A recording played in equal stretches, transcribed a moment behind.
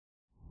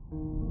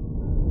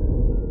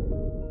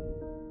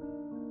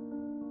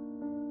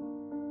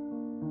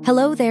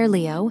Hello there,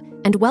 Leo,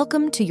 and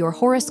welcome to your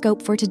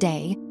horoscope for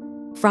today,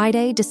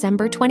 Friday,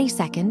 December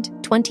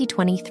 22nd,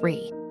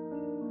 2023.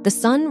 The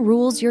sun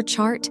rules your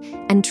chart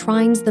and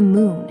trines the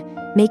moon,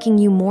 making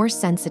you more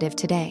sensitive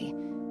today.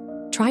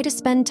 Try to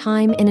spend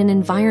time in an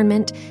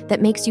environment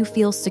that makes you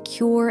feel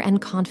secure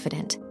and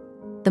confident.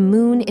 The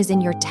moon is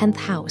in your 10th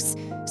house,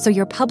 so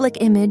your public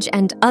image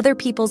and other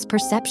people's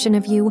perception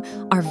of you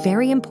are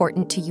very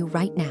important to you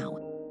right now.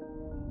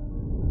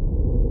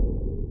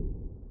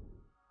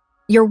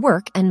 Your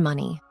work and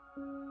money.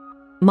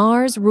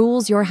 Mars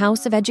rules your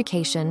house of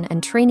education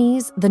and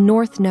trainees, the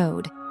North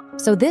Node,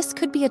 so this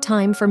could be a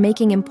time for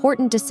making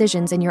important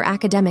decisions in your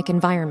academic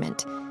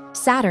environment.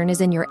 Saturn is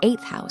in your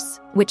 8th house,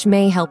 which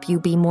may help you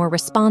be more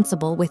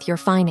responsible with your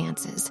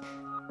finances.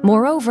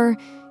 Moreover,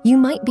 you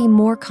might be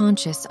more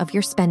conscious of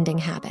your spending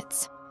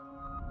habits.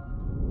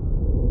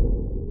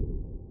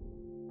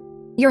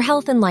 Your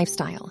health and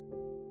lifestyle.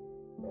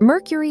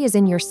 Mercury is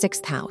in your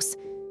 6th house,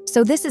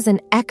 so this is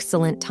an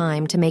excellent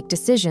time to make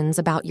decisions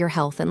about your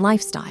health and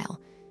lifestyle.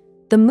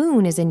 The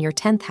moon is in your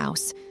 10th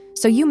house,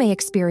 so you may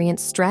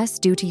experience stress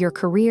due to your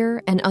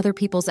career and other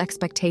people's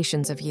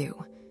expectations of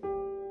you.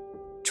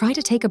 Try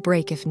to take a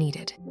break if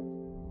needed.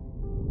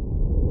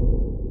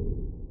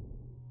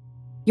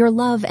 Your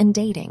love and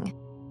dating.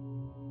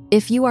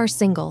 If you are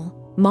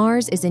single,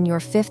 Mars is in your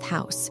 5th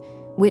house,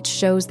 which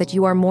shows that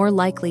you are more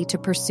likely to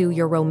pursue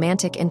your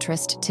romantic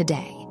interest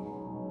today.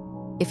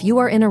 If you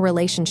are in a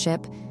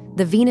relationship,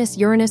 the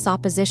Venus-Uranus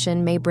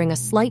opposition may bring a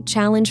slight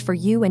challenge for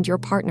you and your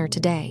partner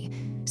today.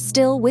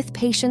 Still, with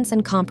patience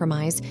and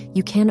compromise,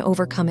 you can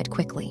overcome it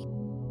quickly.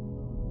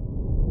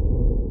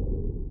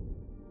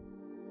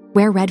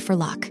 Wear red for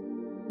luck.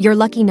 Your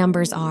lucky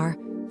numbers are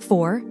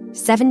 4,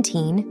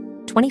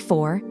 17,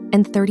 24,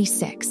 and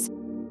 36.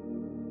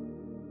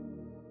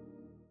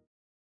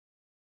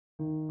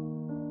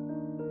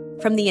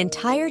 From the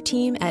entire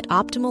team at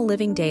Optimal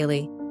Living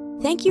Daily,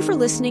 thank you for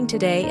listening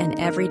today and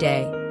every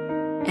day.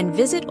 And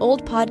visit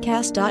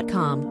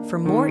oldpodcast.com for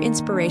more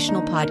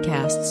inspirational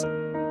podcasts.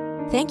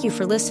 Thank you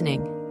for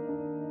listening.